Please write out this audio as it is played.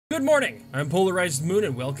Good morning, I'm PolarizedMoon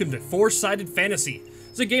and welcome to Four-Sided Fantasy.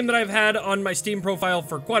 It's a game that I've had on my Steam profile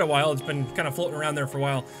for quite a while. It's been kind of floating around there for a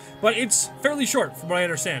while, but it's fairly short from what I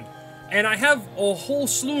understand. And I have a whole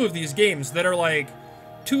slew of these games that are like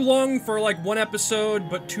too long for like one episode,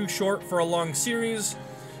 but too short for a long series.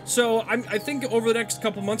 So I think over the next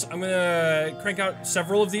couple months, I'm gonna crank out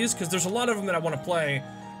several of these because there's a lot of them that I want to play,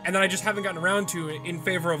 and that I just haven't gotten around to in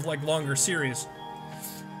favor of like longer series.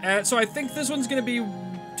 So I think this one's gonna be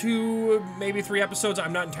 2, maybe 3 episodes.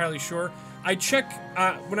 I'm not entirely sure. I check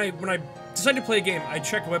when I decide to play a game, I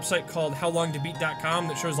check a website called howlongtobeat.com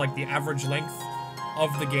that shows like the average length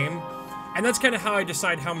of the game, and that's kind of how I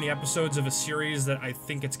decide how many episodes of a series that I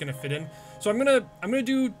think it's gonna fit in. So I'm gonna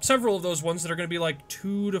do several of those ones that are gonna be like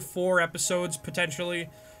 2 to 4 episodes potentially,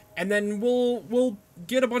 and then we'll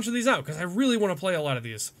get a bunch of these out because I really want to play a lot of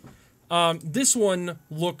these. This one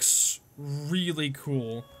looks really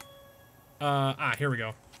cool. Here we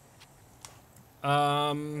go.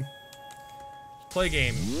 Play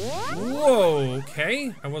game. Whoa,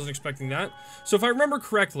 okay. I wasn't expecting that. So if I remember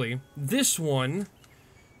correctly, this one,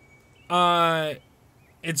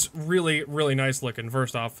 it's really, really nice looking,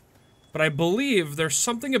 first off. But I believe there's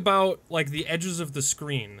something about, like, the edges of the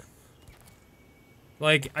screen.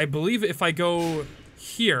 Like, I believe if I go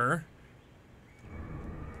here...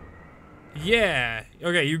 Yeah.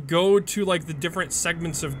 Okay, you go to, like, the different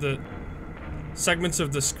segments of the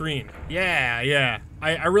screen. Yeah.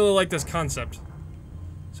 I really like this concept.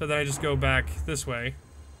 So then I just go back this way.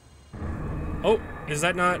 Oh, is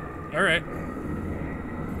that not... Alright.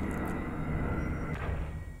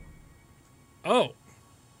 Oh.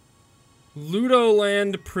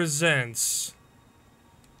 Ludoland presents...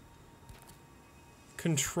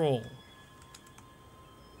 Control.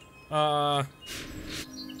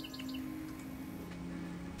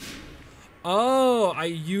 Oh, I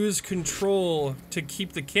use control to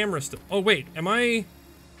keep the camera still. Oh wait, am I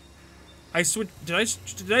did I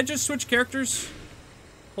just switch characters?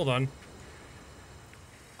 Hold on.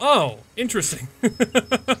 Oh, interesting.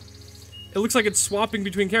 It looks like it's swapping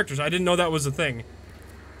between characters. I didn't know that was a thing.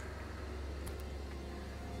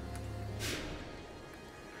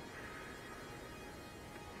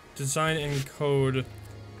 Design and code.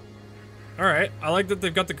 Alright, I like that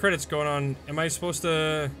they've got the credits going on. Am I supposed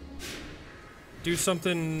to do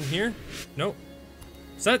something here? Nope.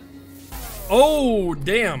 Is that... Oh,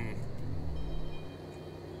 damn.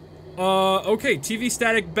 Okay, TV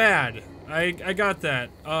static bad. I got that.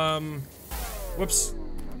 Whoops.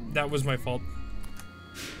 That was my fault.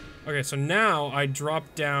 Okay, so now I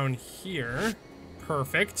drop down here.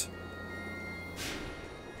 Perfect.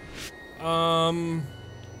 There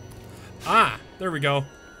we go.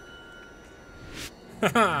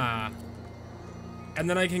 Haha. And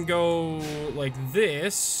then I can go like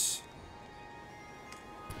this.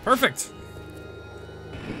 Perfect.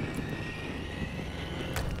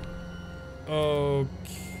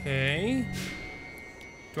 Okay.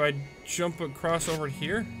 Do I jump across over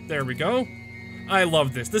here? There we go. I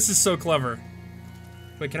love this. This is so clever.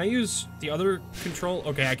 Wait, can I use the other control?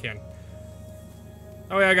 Okay, I can.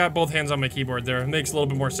 Oh yeah, I got both hands on my keyboard there. It makes a little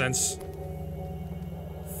bit more sense.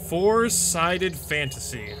 Four-sided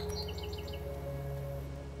fantasy.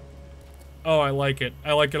 Oh, I like it.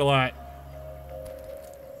 I like it a lot.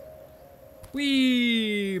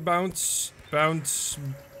 Whee! Bounce, bounce,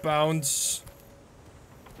 bounce.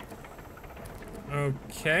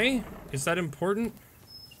 Okay. Is that important?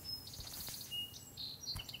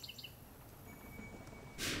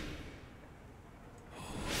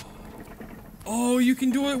 Oh, you can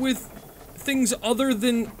do it with things other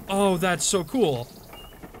than... Oh, that's so cool.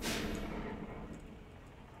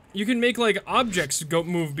 You can make, like, objects go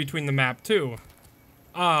move between the map, too.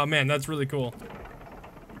 Ah, man, that's really cool.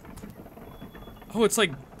 Oh, it's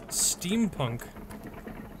like steampunk.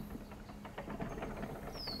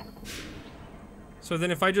 So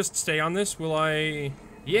then if I just stay on this, will I...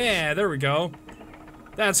 Yeah, there we go.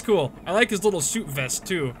 That's cool. I like his little suit vest,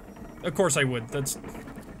 too. Of course I would. That's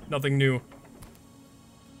nothing new.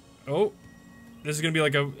 Oh. This is gonna be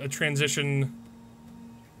like a transition...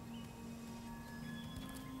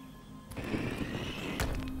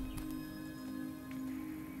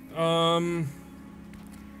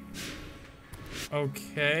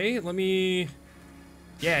 Okay, let me...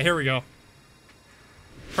 Yeah, here we go.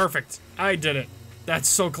 Perfect. I did it. That's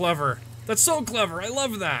so clever. That's so clever. I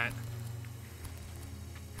love that.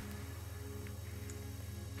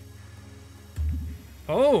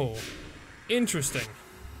 Oh. Interesting.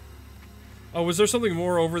 Oh, was there something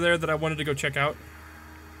more over there that I wanted to go check out?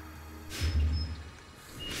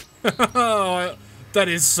 Oh, that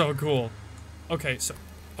is so cool. Okay, so,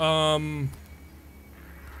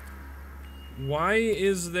 Why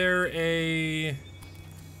is there a...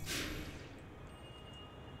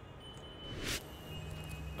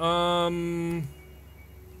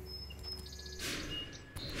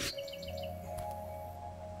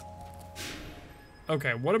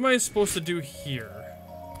 Okay, what am I supposed to do here?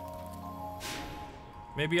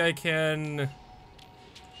 Maybe I can...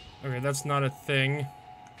 Okay, that's not a thing.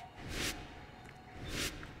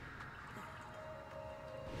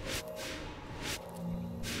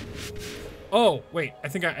 Oh, wait, I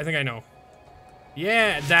think I know.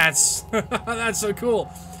 Yeah, that's that's so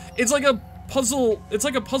cool. It's like a puzzle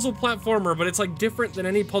platformer, but it's like different than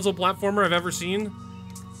any puzzle platformer I've ever seen.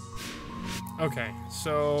 Okay,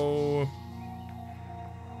 so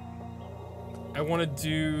I want to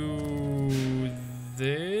do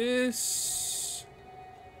this.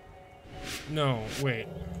 No, wait.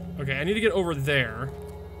 Okay, I need to get over there.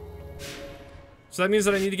 So that means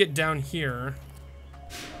that I need to get down here.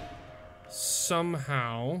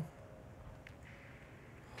 Somehow.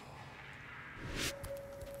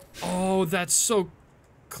 Oh, that's so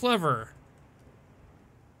clever.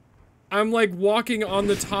 I'm like walking on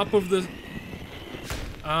the top of the...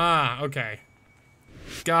 Ah, okay.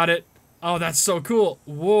 Got it. Oh, that's so cool.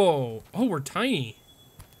 Whoa. Oh, we're tiny.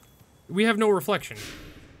 We have no reflection.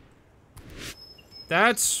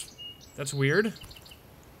 That's weird.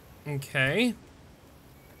 Okay.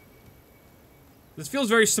 This feels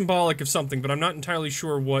very symbolic of something, but I'm not entirely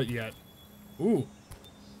sure what yet. Ooh.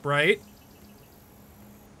 Bright.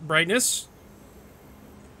 Brightness.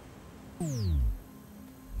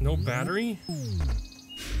 No battery?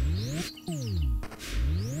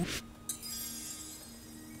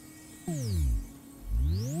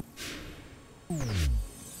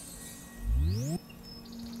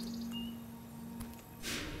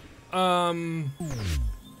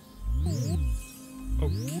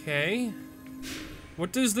 Okay.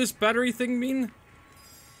 What does this battery thing mean?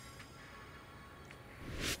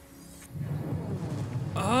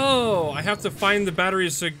 Oh, I have to find the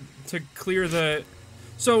batteries to clear the...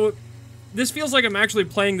 So, this feels like I'm actually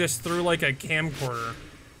playing this through like a camcorder.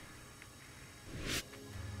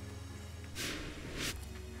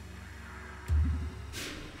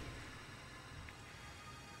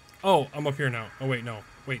 Oh, I'm up here now. Oh, wait, no.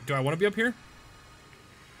 Wait, do I want to be up here?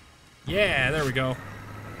 Yeah, there we go.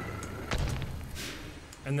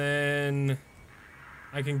 And then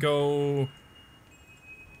I can go...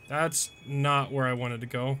 That's not where I wanted to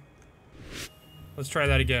go. Let's try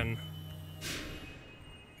that again.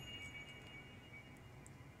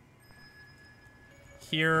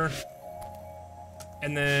 Here.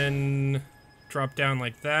 And then drop down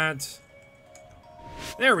like that.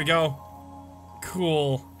 There we go.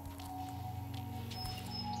 Cool.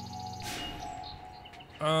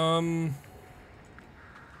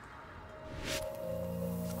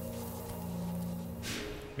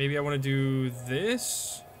 Maybe I want to do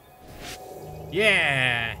this.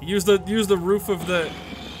 Yeah, use the roof of the.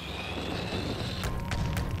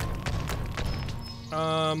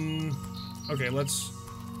 Okay, let's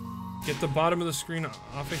get the bottom of the screen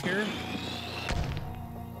off of here.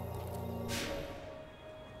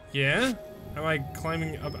 Yeah, am I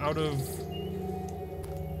climbing up out of?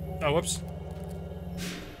 Oh, whoops.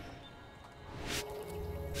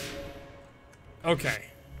 Okay.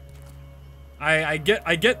 I get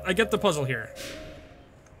the puzzle here.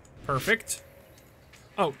 Perfect.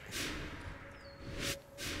 Oh.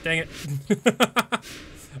 Dang it.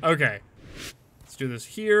 Okay. Let's do this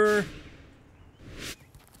here.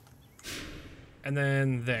 And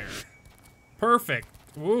then there. Perfect.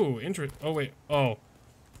 Ooh, interesting. Oh, wait. Oh.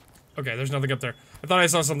 Okay, there's nothing up there. I thought I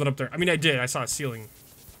saw something up there. I mean, I did. I saw a ceiling.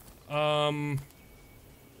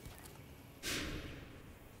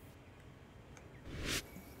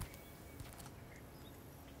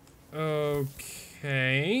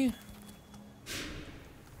 Okay.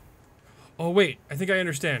 Oh, wait. I think I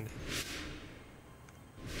understand.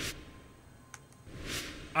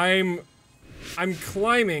 I'm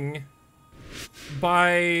climbing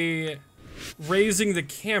by raising the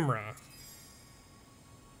camera.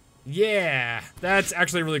 Yeah, that's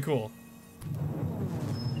actually really cool.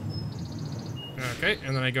 Okay,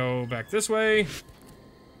 and then I go back this way.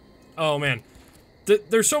 Oh, man.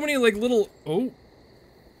 There's so many, like, little... Oh.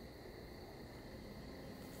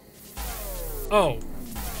 Oh.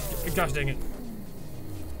 Gosh dang it.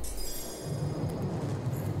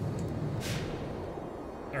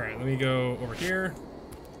 Alright, let me go over here.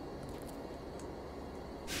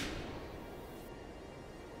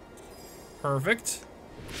 Perfect.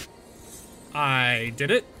 I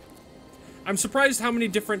did it. I'm surprised how many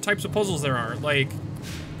different types of puzzles there are. Like,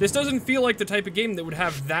 this doesn't feel like the type of game that would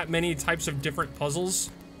have that many types of different puzzles.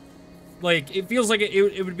 like, it feels like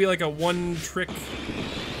it would be like a one trick.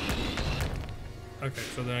 Okay,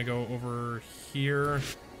 so then I go over here.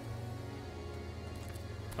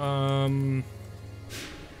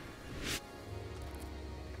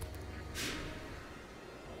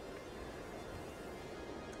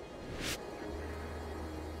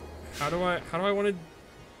 How do I want to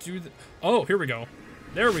do the... Oh, here we go.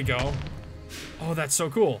 There we go. Oh, that's so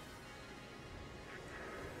cool.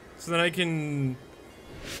 So then I can...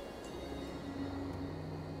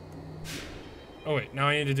 Oh wait, now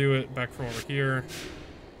I need to do it back from over here.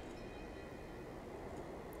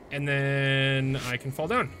 And then I can fall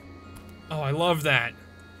down. Oh, I love that.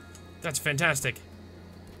 That's fantastic.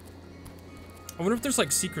 I wonder if there's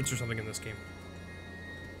like secrets or something in this game.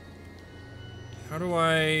 How do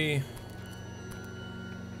I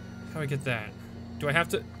get that? Do I have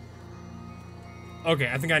to...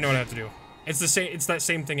 Okay, I think I know what I have to do. It's the same, it's that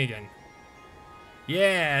same thing again.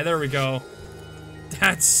 Yeah, there we go.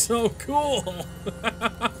 That's so cool.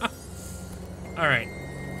 All right.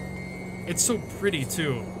 It's so pretty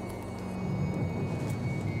too.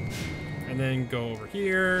 And then go over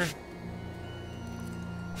here.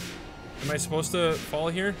 Am I supposed to fall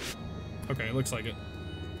here? Okay, it looks like it.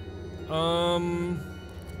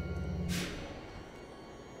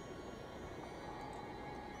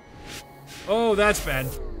 Oh, that's bad.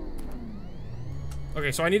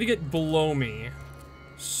 Okay, so I need to get below me.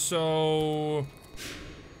 So...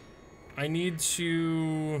 I need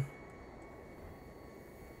to...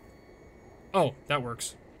 Oh, that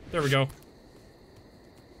works. There we go.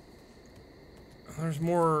 There's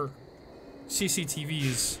more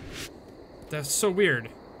CCTVs. That's so weird.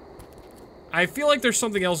 I feel like there's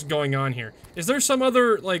something else going on here. Is there some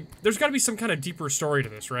other, like, there's gotta be some kind of deeper story to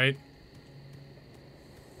this, right?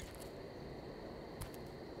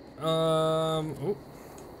 Oh.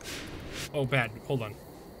 Oh, bad. Hold on.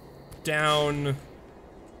 Down.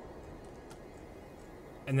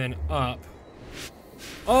 And then up.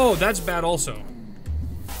 Oh, that's bad also.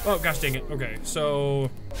 Oh, gosh dang it. Okay,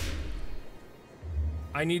 so...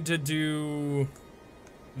 I need to do...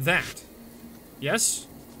 that. Yes?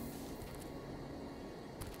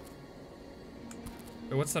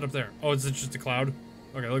 Wait, what's that up there? Oh, is it just a cloud?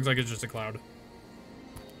 Okay, it looks like it's just a cloud.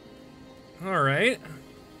 Alright.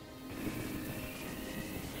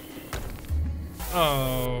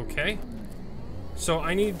 Okay. So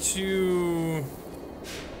I need to...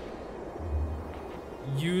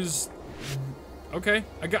 use... Okay,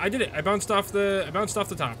 I did it. I bounced off the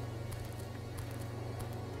top.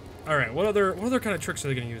 All right, what other kind of tricks are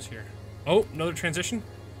they gonna use here? Oh, another transition.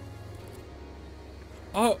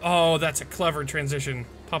 Oh, that's a clever transition.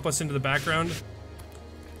 Pop us into the background.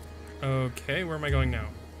 Okay, where am I going now?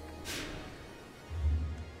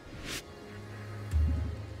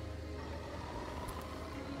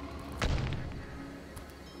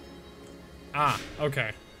 Ah,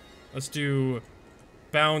 okay. Let's do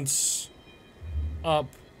bounce up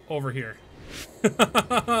over here.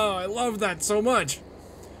 I love that so much.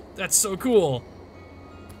 That's so cool.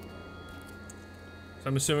 So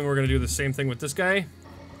I'm assuming we're gonna do the same thing with this guy.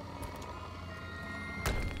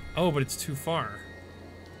 Oh, but it's too far.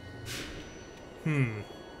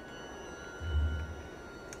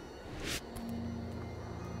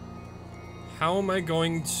 How am I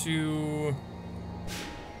going to...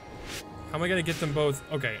 How am I gonna get them both?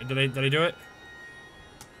 Okay, did I do it?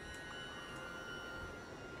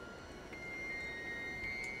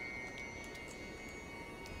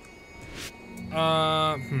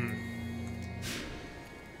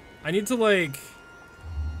 I need to, like...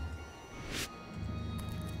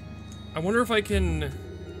 I wonder if I can...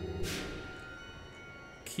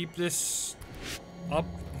 keep this up?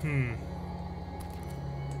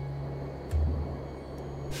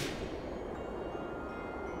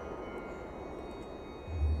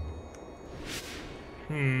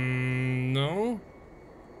 No?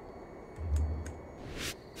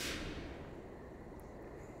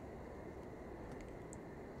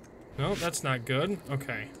 No, that's not good.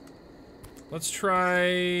 Okay. Let's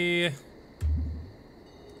try...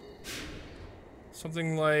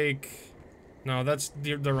 something like... No, that's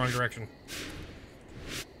the wrong direction.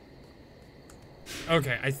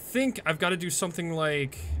 Okay, I think I've got to do something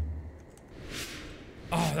like...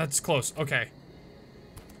 Oh, that's close. Okay.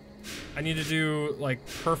 I need to do, like,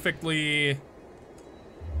 perfectly...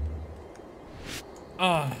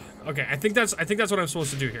 Oh, okay. I think that's what I'm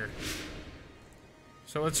supposed to do here.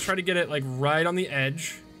 So let's try to get it, like, right on the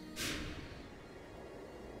edge.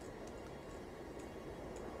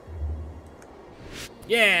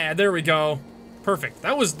 Yeah, there we go. Perfect.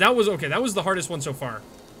 That was okay. That was the hardest one so far.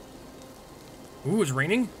 Ooh, it's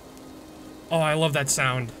raining? Oh, I love that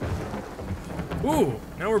sound. Ooh,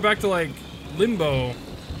 now we're back to, like, limbo.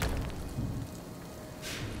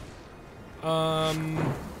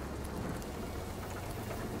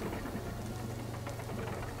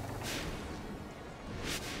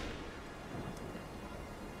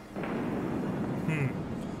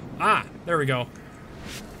 Ah, there we go.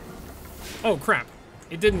 Oh, crap.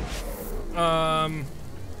 It didn't,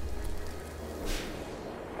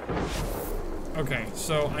 okay,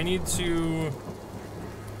 so I need to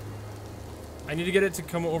get it to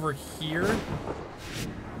come over here.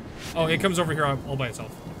 Oh, it comes over here all by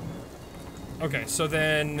itself. Okay, so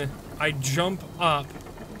then I jump up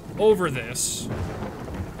over this.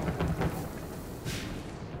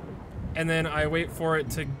 And then I wait for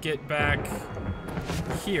it to get back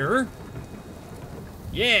here.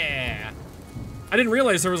 Yeah! I didn't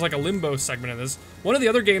realize there was like a limbo segment of this. One of the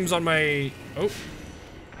other games on my... Oh.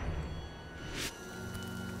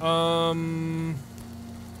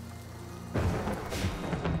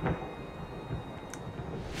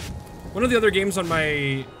 One of the other games on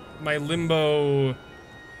my limbo...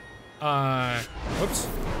 Whoops.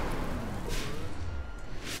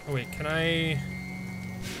 Oh wait, can I...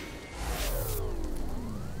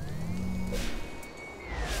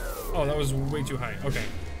 Oh, that was way too high. Okay.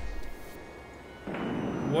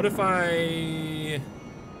 What if I...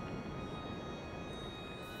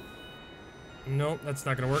 Nope, that's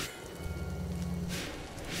not gonna work.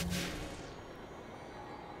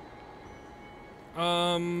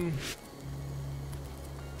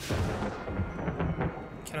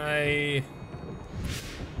 Can I...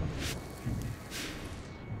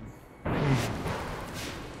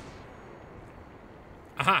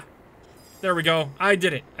 Aha! There we go. I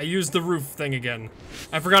did it. I used the roof thing again.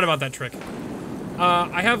 I forgot about that trick.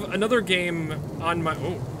 I have another game on my...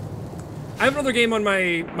 Oh. I have another game on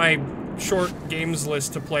my short games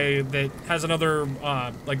list to play that has another,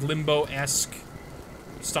 like, Limbo-esque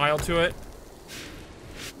style to it.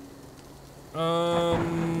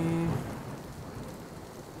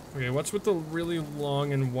 Okay, what's with the really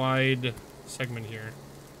long and wide segment here?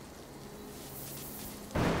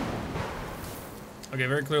 Okay,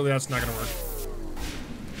 very clearly that's not gonna work.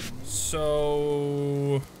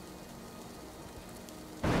 So...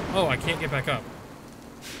 Oh, I can't get back up.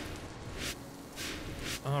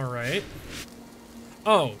 Alright.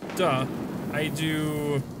 Oh, duh. I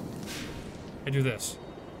do this.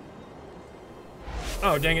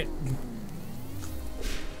 Oh, dang it.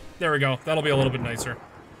 There we go. That'll be a little bit nicer.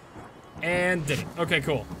 And did it. Okay,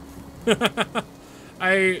 cool.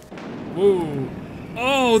 Woo.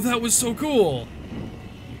 Oh, that was so cool!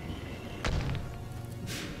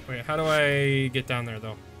 Wait, how do I get down there,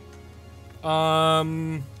 though?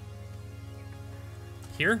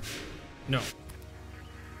 Here? No.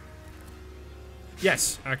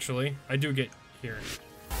 Yes, actually. I do get here.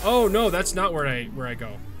 Oh, no, that's not where I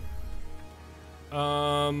go.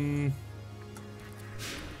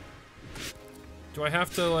 Do I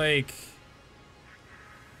have to, like...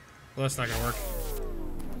 Well, that's not gonna work.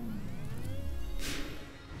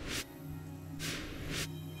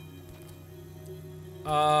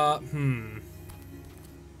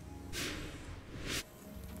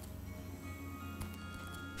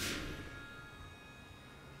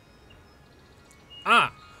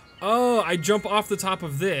 Ah! Oh, I jump off the top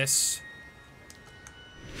of this.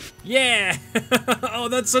 Yeah! Oh,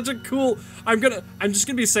 that's such a cool... I'm just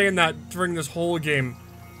gonna be saying that during this whole game.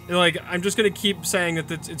 Like, I'm just gonna keep saying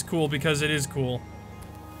that it's cool because it is cool.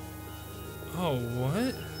 Oh,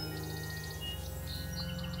 what?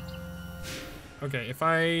 Okay, if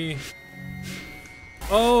I...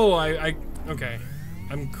 Oh, okay.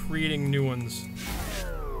 I'm creating new ones.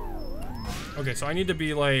 Okay, so I need to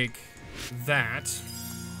be like... that.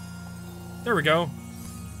 There we go.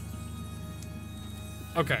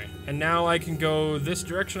 Okay, and now I can go this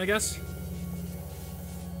direction, I guess?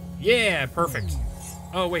 Yeah, perfect.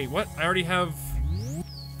 Oh, wait, what? I already have...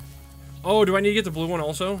 Oh, do I need to get the blue one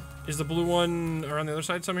also? Is the blue one around the other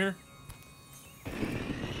side somewhere?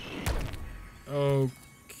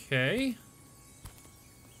 Okay.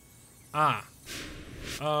 Ah.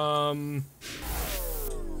 Oh,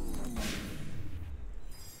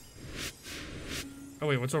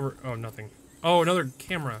 wait, what's over? Oh, nothing. Oh, another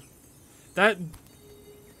camera.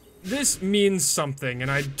 This means something,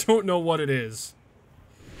 and I don't know what it is.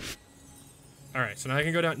 Alright, so now I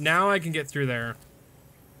can go down. Now I can get through there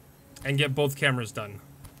and get both cameras done.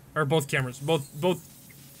 Or both cameras. Both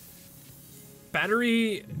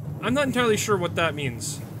battery... I'm not entirely sure what that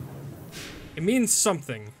means. It means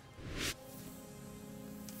something.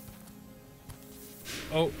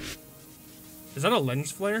 Oh. Is that a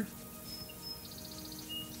lens flare?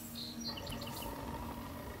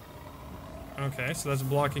 Okay, so that's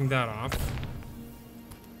blocking that off.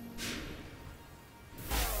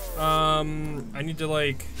 I need to,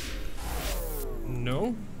 like...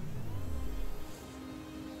 No?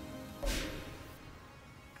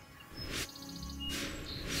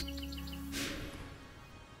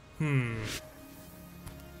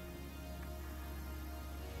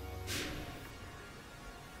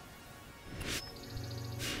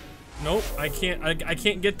 Nope, I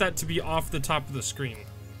can't get that to be off the top of the screen.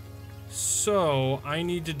 So, I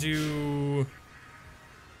need to do...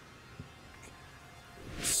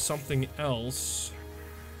 something else.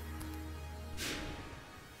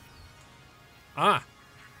 Ah.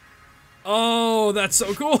 Oh, that's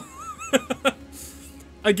so cool.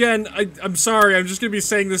 Again, I'm sorry, I'm just gonna be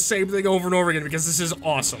saying the same thing over and over again because this is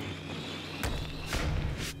awesome.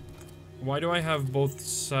 Why do I have both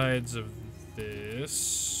sides of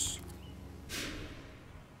this?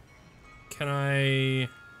 Can I...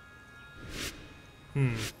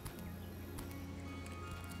 And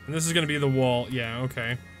this is gonna be the wall. Yeah,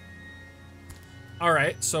 okay.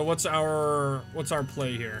 Alright, so what's our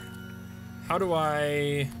play here? How do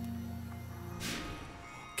I...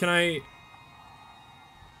 Can I...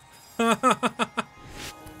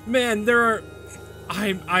 Man, there are...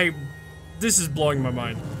 This is blowing my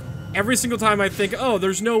mind. Every single time I think, oh,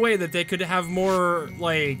 there's no way that they could have more,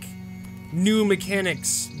 like, new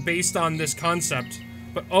mechanics based on this concept.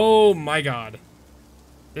 But, oh my god.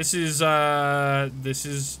 This is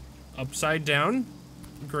upside down.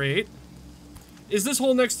 Great. Is this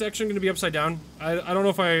whole next section gonna be upside down? I don't know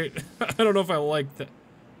if I don't know if I like that.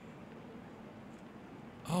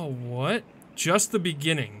 Oh, what? Just the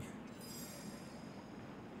beginning.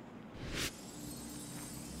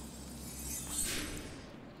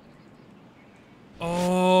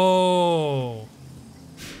 Oh.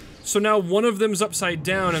 So now one of them's upside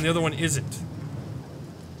down and the other one isn't.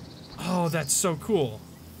 Oh, that's so cool.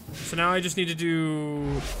 So now I just need to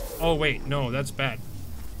do... Oh, wait. No, that's bad.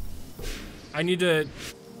 I need to...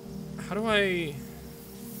 How do I...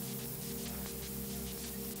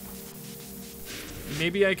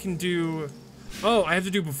 Maybe I can do... Oh, I have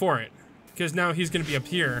to do before it. Because now he's going to be up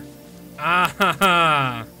here. Ah, ha,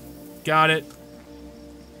 ha. Got it.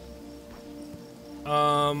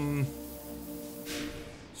 So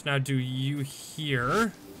now do you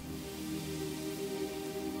here.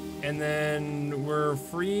 And then we're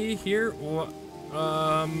free here.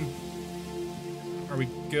 Are we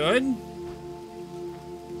good?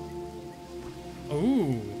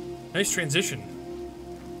 Ooh, nice transition.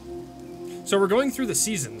 So we're going through the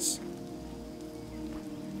seasons.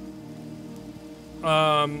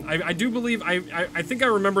 I do believe, I think I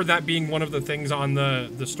remember that being one of the things on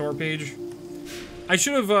the store page. I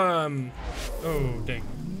should have, oh, dang.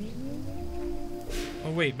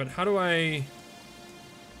 Oh, wait, but how do I...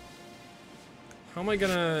 How am I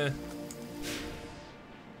gonna...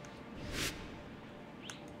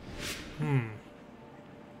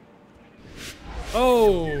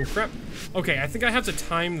 Oh, crap. Okay, I think I have to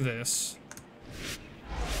time this.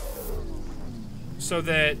 So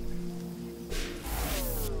that...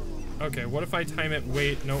 Okay, what if I time it...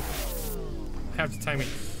 Wait, nope. I have to time it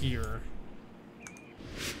here.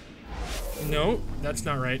 No, that's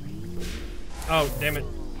not right. Oh, damn it.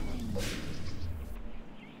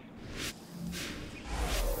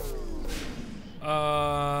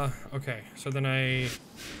 Okay, so then I...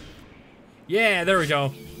 Yeah, there we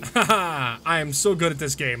go. Haha, I am so good at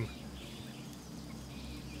this game.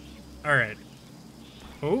 Alright.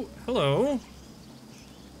 Oh, hello.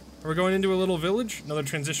 Are we going into a little village? Another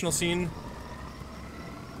transitional scene?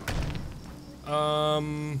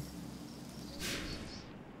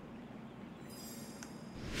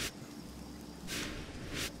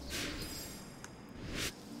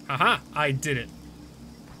 Haha, I did it.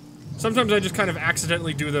 Sometimes I just kind of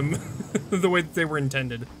accidentally do them the way that they were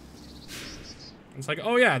intended. It's like,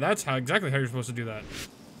 oh yeah, that's exactly how you're supposed to do that.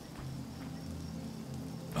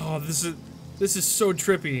 Oh, this is so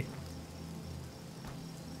trippy.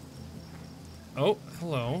 Oh,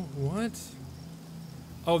 hello. What?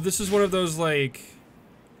 Oh, this is one of those, like...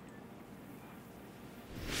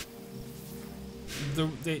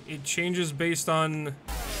 It changes based on...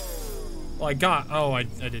 Well, I got... Oh, I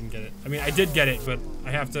didn't get it. I mean, I did get it, but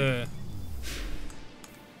I have to...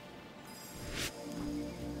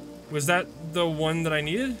 Was that the one that I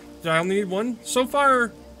needed? Did I only need one? So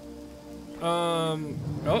far... Oh,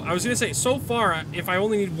 I was gonna say, so far, if I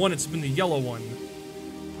only need one, it's been the yellow one.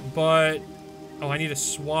 But... Oh, I need to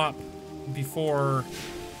swap before...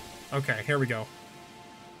 Okay, here we go.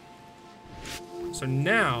 So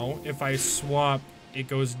now, if I swap, it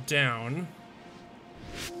goes down.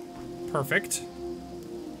 Perfect.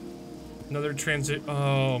 Another transit.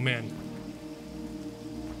 Oh, man.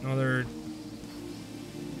 Another.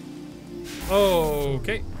 Oh,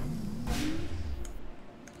 okay.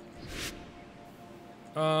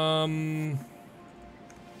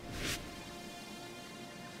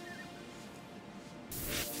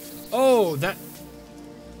 Oh, that.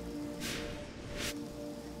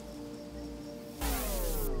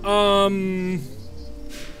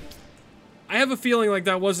 I have a feeling like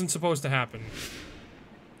that wasn't supposed to happen.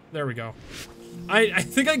 There we go. I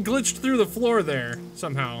think I glitched through the floor there,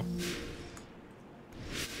 somehow.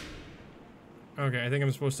 Okay, I think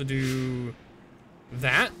I'm supposed to do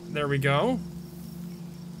that. There we go.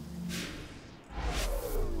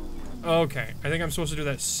 Okay, I think I'm supposed to do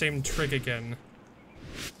that same trick again.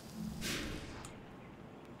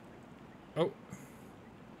 Oh.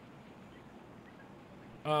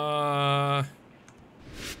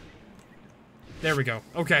 There we go.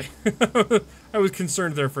 Okay. I was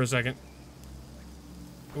concerned there for a second.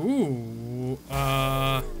 Ooh,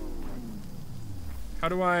 how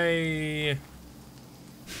do I...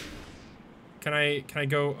 Can I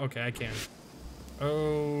go? Okay, I can.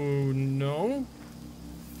 Oh, no?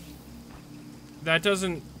 That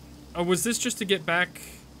doesn't... Oh, was this just to get back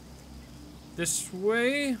this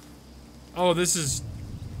way? Oh, this is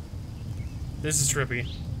trippy.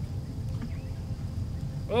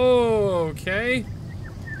 Okay.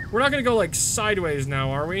 We're not gonna go, like, sideways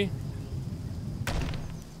now, are we?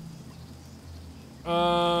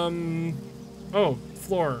 Oh,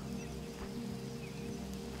 floor.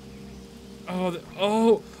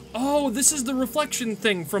 Oh, this is the reflection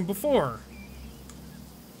thing from before.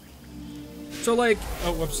 So, like,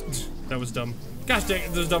 oh, whoops, that was dumb. Gosh dang,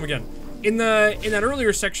 that was dumb again. In that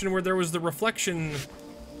earlier section where there was the reflection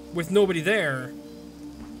with nobody there,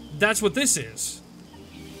 that's what this is.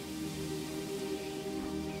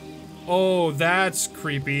 Oh, that's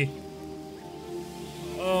creepy.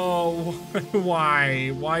 Oh, why?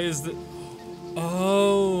 Why is the...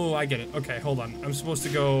 Oh, I get it. Okay, hold on. I'm supposed to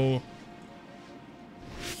go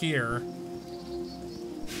here.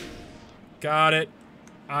 Got it.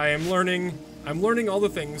 I am learning. I'm learning all the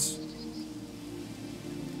things.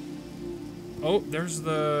 Oh, there's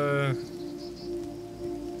the...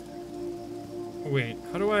 Wait,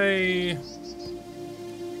 how do I...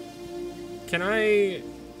 Can I...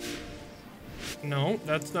 No,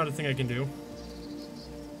 that's not a thing I can do.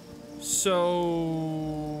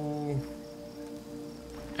 So...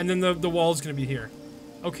 And then the wall's gonna be here.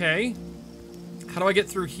 Okay. How do I get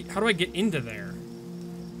through here? How do I get into there?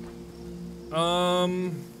 I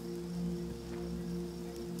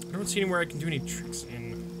don't see anywhere I can do any tricks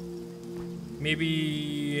in.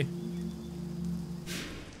 Maybe...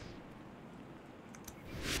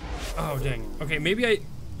 Oh, dang. Okay, maybe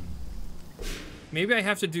I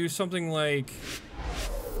have to do something like...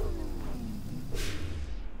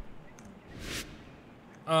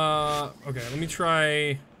 Okay, let me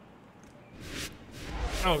try...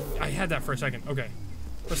 Oh, I had that for a second. Okay.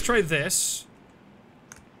 Let's try this.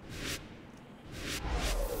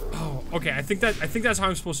 Oh, okay, I think that's how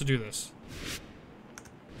I'm supposed to do this.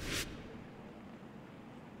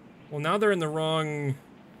 Well, now they're in the wrong...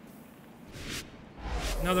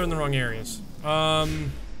 Now they're in the wrong areas.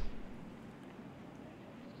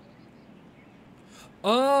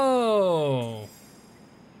 Oh.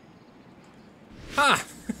 Ha!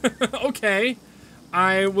 Okay.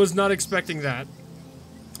 I was not expecting that.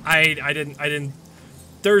 I didn't...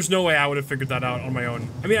 There's no way I would have figured that out on my own.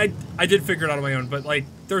 I mean, I did figure it out on my own, but, like,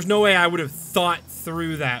 there's no way I would have thought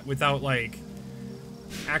through that without, like,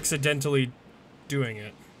 accidentally doing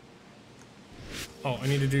it. Oh, I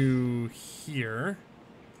need to do here.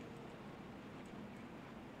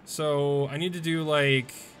 So, I need to do,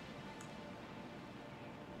 like...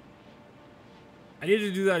 I need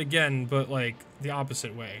to do that again, but, like, the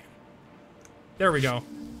opposite way. There we go.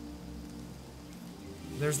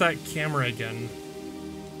 There's that camera again.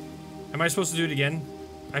 Am I supposed to do it again?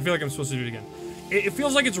 I feel like I'm supposed to do it again. It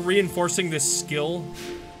feels like it's reinforcing this skill.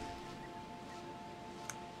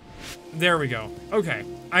 There we go. Okay.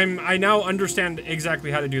 I now understand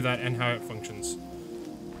exactly how to do that and how it functions.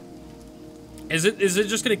 Is it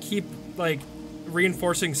just gonna keep, like,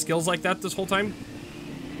 reinforcing skills like that this whole time?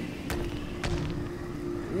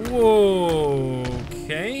 Whoa,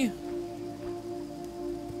 okay.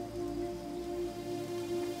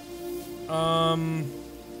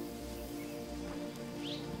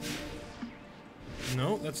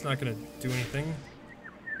 No, that's not gonna do anything.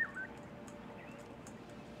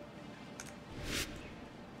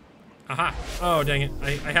 Aha! Oh, dang it.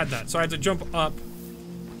 I had that. So I had to jump up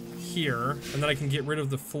here, and then I can get rid of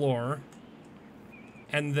the floor.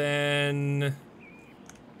 And then...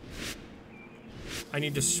 I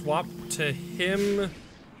need to swap to him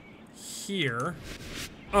here.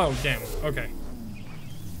 Oh, damn. Okay.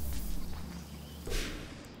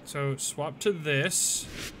 So, swap to this.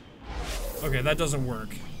 Okay, that doesn't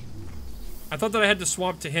work. I thought that I had to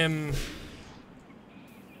swap to him.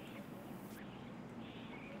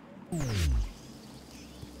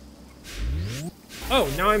 Oh,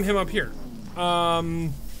 now I'm him up here. I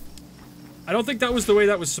don't think that was the way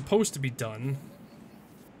that was supposed to be done.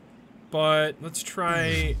 But, let's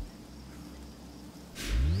try...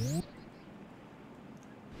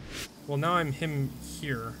 Well, now I'm him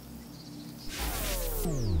here.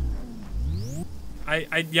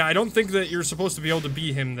 Yeah, I don't think that you're supposed to be able to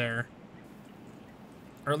be him there.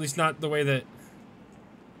 Or at least not the way that...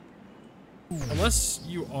 Unless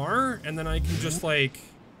you are, and then I can just, like...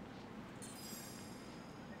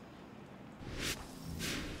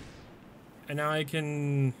 And now I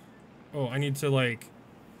can... Oh, I need to, like...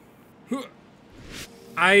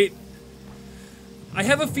 I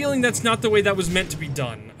have a feeling that's not the way that was meant to be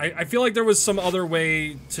done. I feel like there was some other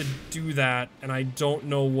way to do that, and I don't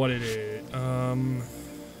know what it is.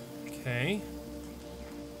 Okay.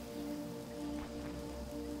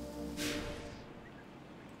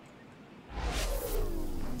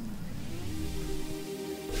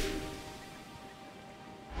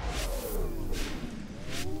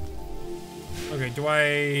 Okay, do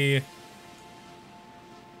I...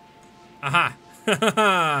 Aha!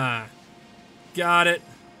 Got it.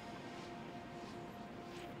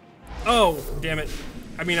 Oh, damn it.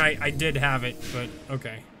 I mean, I did have it, but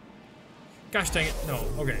okay. Gosh dang it. No,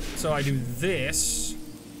 okay. So I do this.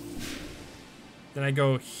 Then I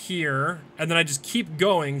go here. And then I just keep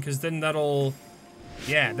going, because then that'll...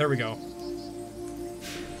 Yeah, there we go.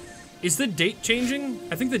 Is the date changing?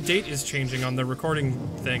 I think the date is changing on the recording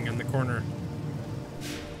thing in the corner.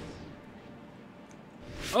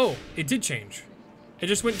 Oh, it did change. It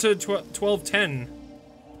just went to 12:10.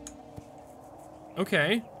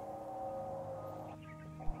 Okay.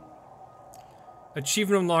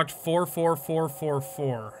 Achievement unlocked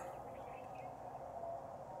 44444.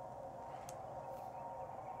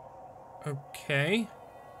 Okay.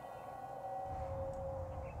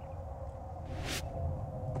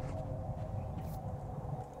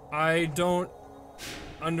 I don't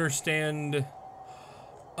understand.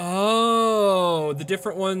 Oh, the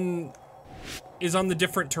different one is on the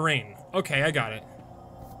different terrain. Okay, I got it.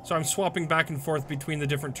 So I'm swapping back and forth between the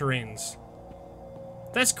different terrains.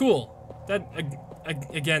 That's cool. That,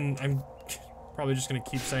 again, I'm probably just gonna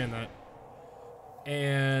keep saying that.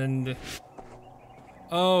 And...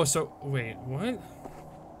 Oh, so, wait, what?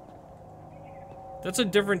 That's a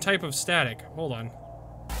different type of static. Hold on.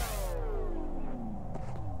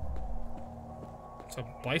 It's a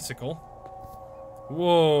bicycle.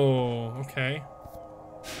 Whoa, okay.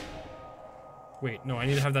 Wait, no, I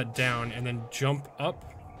need to have that down and then jump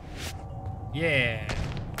up. Yeah.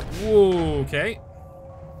 Whoa, okay.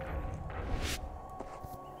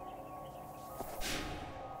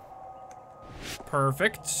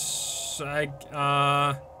 Perfect.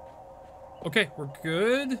 Okay, we're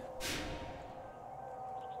good.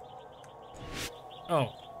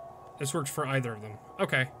 Oh, this works for either of them.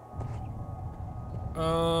 Okay.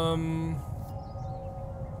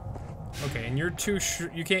 Okay, and you're too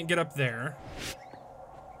you can't get up there.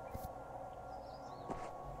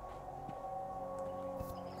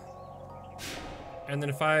 And then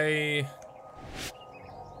if I...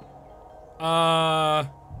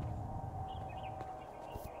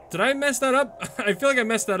 Did I mess that up? I feel like I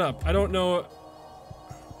messed that up. I don't know.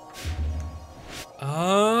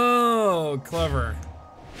 Oh, clever.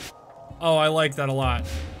 Oh, I like that a lot.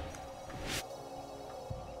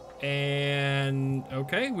 And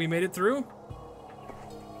okay, we made it through.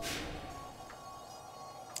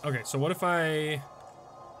 Okay, so what if I...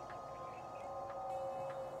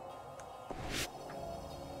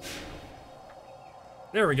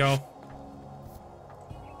 There we go.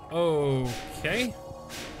 Okay.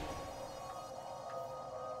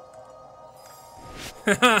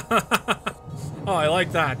 Oh, I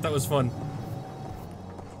like that. That was fun.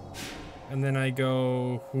 And then I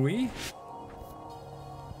go hui.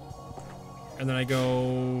 And then I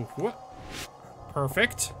go what?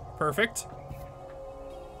 Perfect. Perfect.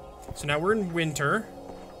 So now we're in winter.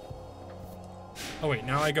 Oh wait,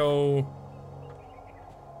 now I go...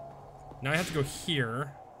 Now I have to go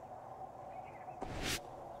here.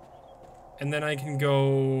 And then I can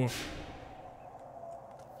go...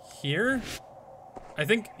 Here? I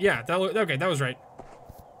think, yeah, that okay, that was right.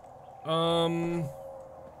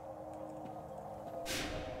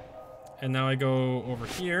 And now I go over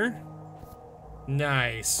here.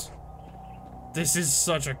 Nice. This is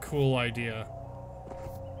such a cool idea.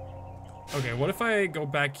 Okay, what if I go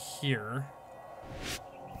back here?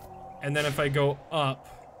 And then if I go up...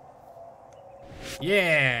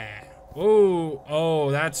 Yeah! Oh,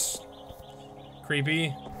 that's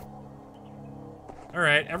creepy.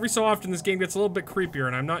 Alright, every so often this game gets a little bit creepier,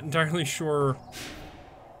 and I'm not entirely sure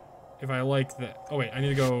if I like that. Oh wait, I need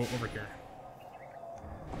to go over here.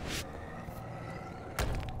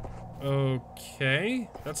 Okay,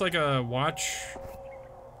 that's like a watch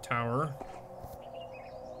tower.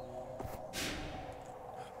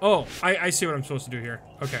 Oh, I see what I'm supposed to do here.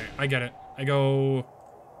 Okay, I get it. I go...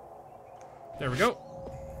 There we go.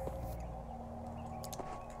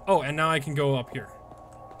 Oh, and now I can go up here.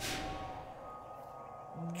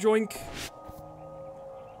 Joink.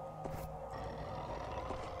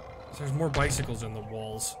 There's more bicycles in the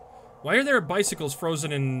walls. Why are there bicycles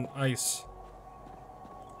frozen in ice?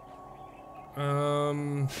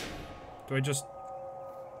 Do I just...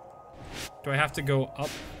 Do I have to go up?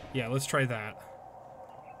 Yeah, let's try that.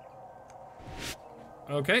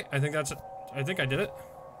 Okay, I think that's it. I think I did it.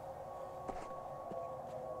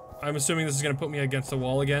 I'm assuming this is gonna put me against the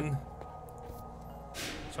wall again.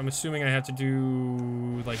 So I'm assuming I have to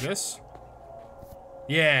do like this.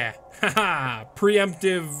 Yeah, haha,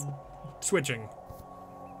 preemptive switching.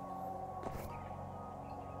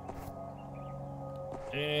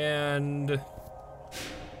 And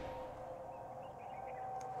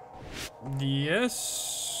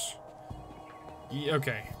yes.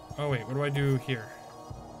 Okay. Oh wait, what do I do here?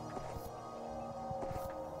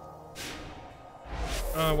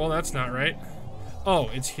 Well, that's not right. Oh,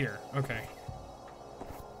 it's here. Okay.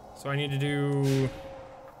 So I need to do...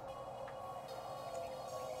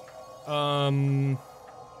 I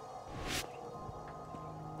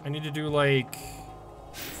need to do, like...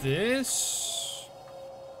 this?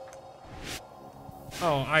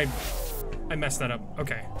 Oh, I messed that up.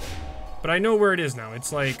 Okay. But I know where it is now.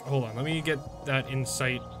 It's like... Hold on, let me get that in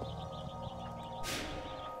sight.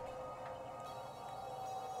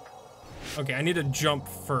 Okay, I need to jump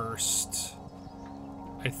first,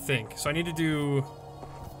 I think. So I need to do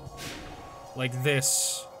like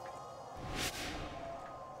this.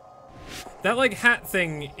 That like hat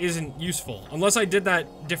thing isn't useful unless I did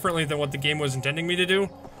that differently than what the game was intending me to do.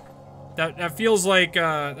 That feels like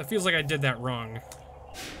I did that wrong.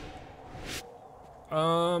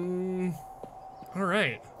 All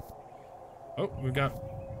right. Oh, we got.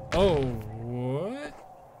 Oh, what?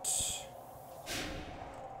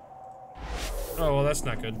 Oh, well, that's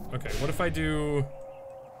not good. Okay, what if I do...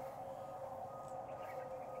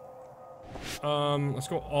 let's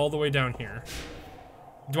go all the way down here.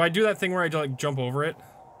 Do I do that thing where I, like, jump over it?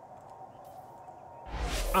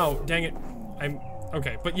 Oh, dang it.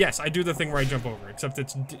 Okay, but yes, I do the thing where I jump over, except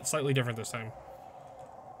it's slightly different this time.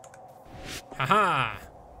 Haha!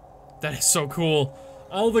 That is so cool.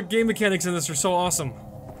 All the game mechanics in this are so awesome.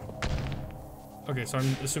 Okay, so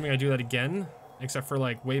I'm assuming I do that again, except for,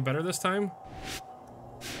 like, way better this time.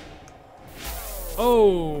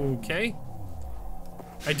 Okay.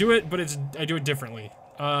 I do it, but I do it differently.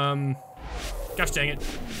 Gosh dang it.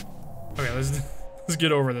 Okay, let's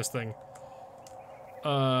get over this thing.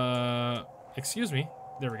 Excuse me.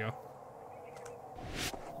 There we go.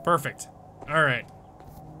 Perfect. All right.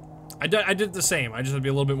 I did the same. I just had to be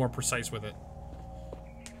a little bit more precise with it.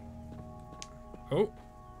 Oh,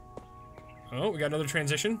 we got another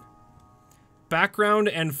transition. Background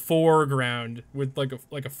and foreground with like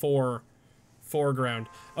a foreground.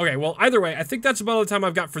 Okay, well, either way, I think that's about all the time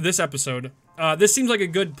I've got for this episode. This seems like a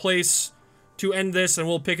good place to end this, and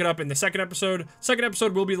we'll pick it up in the second episode. Second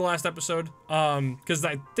episode will be the last episode, because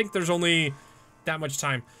I think there's only that much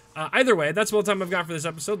time. Either way, that's all the time I've got for this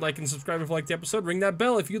episode. Like and subscribe if you like the episode. Ring that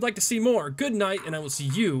bell if you'd like to see more. Good night, and I will see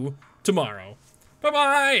you tomorrow.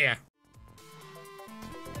 Bye-bye!